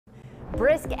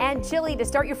Brisk and chilly to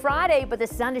start your Friday, but the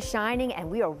sun is shining and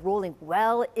we are rolling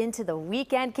well into the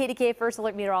weekend. KDKA First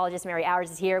Alert meteorologist Mary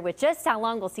Hours is here with just how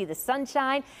long we'll see the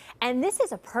sunshine. And this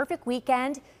is a perfect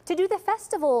weekend to do the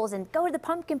festivals and go to the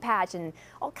pumpkin patch and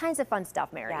all kinds of fun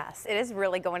stuff, Mary. Yes, it is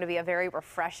really going to be a very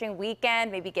refreshing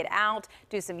weekend. Maybe get out,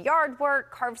 do some yard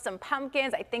work, carve some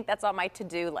pumpkins. I think that's on my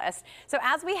to-do list. So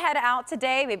as we head out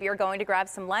today, maybe you're going to grab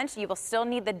some lunch. You will still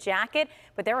need the jacket,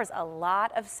 but there is a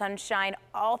lot of sunshine,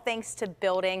 all thanks to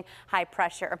building high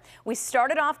pressure. We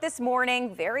started off this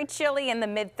morning very chilly in the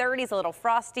mid-30s, a little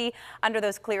frosty under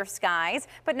those clear skies,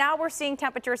 but now we're seeing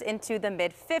temperatures into the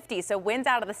mid-50s. So winds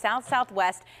out of the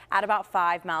south-southwest at about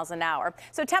 5 miles an hour.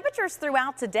 So temperatures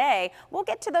throughout today, we'll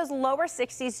get to those lower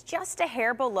 60s, just a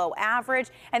hair below average.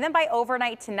 And then by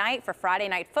overnight tonight for Friday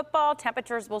night football,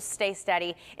 temperatures will stay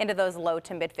steady into those low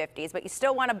to mid-50s, but you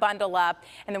still want to bundle up.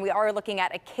 And then we are looking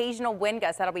at occasional wind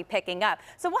gusts that'll be picking up.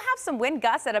 So we'll have some wind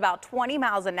gusts at about 20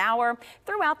 miles an hour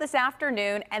throughout this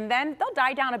afternoon, and then they'll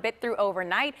die down a bit through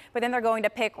overnight, but then they're going to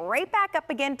pick right back up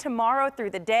again tomorrow through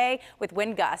the day with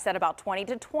wind gusts at about 20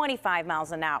 to 25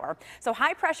 miles an hour. So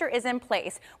high pressure is in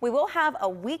place. We will have a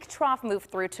weak trough move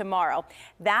through tomorrow.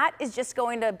 That is just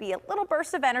going to be a little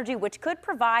burst of energy, which could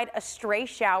provide a stray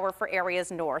shower for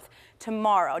areas north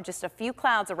tomorrow. Just a few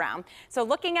clouds around. So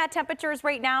looking at temperatures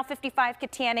right now, 55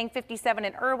 Katanning, 57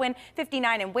 in Irwin,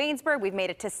 59 in Waynesburg. We've made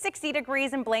it to 60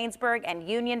 degrees in Blanesburg and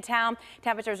Uniontown.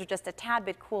 Temperatures are just a tad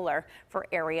bit cooler for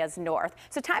areas north.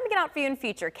 So time to get out for you in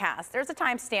Futurecast. There's a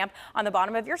timestamp on the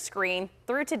bottom of your screen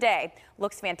through today.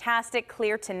 Looks fantastic,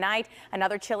 clear tonight,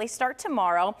 another chilly start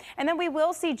tomorrow, and then we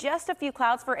will see just a few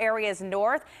clouds for areas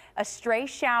north, a stray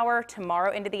shower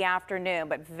tomorrow into the afternoon,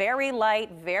 but very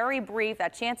light, very brief.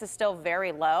 That chance is still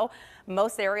very low.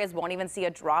 Most areas won't even see a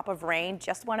drop of rain.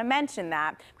 Just want to mention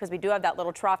that because we do have that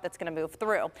little trough that's going to move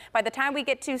through. By the time we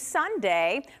get to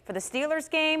Sunday for the Steelers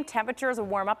game, temperatures will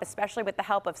warm up, especially with the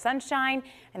help of sunshine.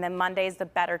 And then Monday is the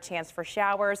better chance for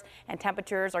showers, and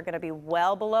temperatures are going to be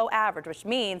well below average, which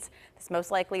means this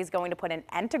most likely is going to put an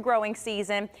end to growing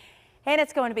season. And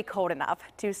it's going to be cold enough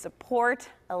to support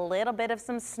a little bit of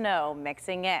some snow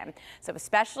mixing in. So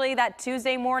especially that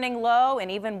Tuesday morning low and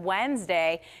even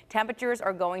Wednesday, temperatures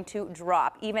are going to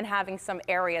drop, even having some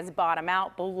areas bottom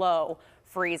out below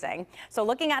freezing. So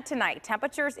looking at tonight,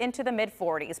 temperatures into the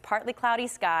mid-40s, partly cloudy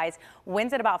skies,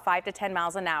 winds at about 5 to 10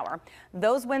 miles an hour.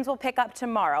 Those winds will pick up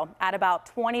tomorrow at about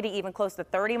 20 to even close to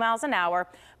 30 miles an hour.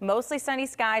 Mostly sunny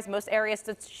skies, most areas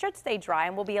should stay dry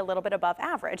and will be a little bit above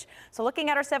average. So looking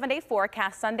at our 7-day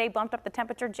forecast, Sunday bumped up the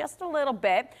temperature just a little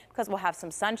bit because we'll have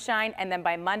some sunshine, and then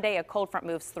by Monday a cold front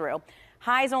moves through.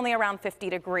 Highs only around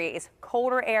 50 degrees.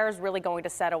 Colder air is really going to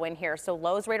settle in here. So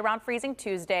lows right around freezing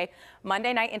Tuesday.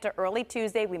 Monday night into early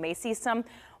Tuesday, we may see some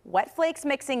wet flakes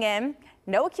mixing in.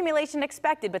 No accumulation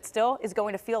expected, but still is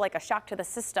going to feel like a shock to the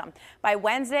system. By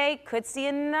Wednesday, could see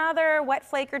another wet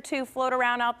flake or two float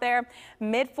around out there.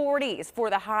 Mid-40s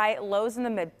for the high, lows in the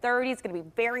mid-30s. It's going to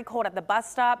be very cold at the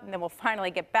bus stop, and then we'll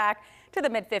finally get back to the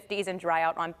mid-50s and dry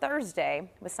out on Thursday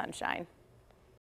with sunshine.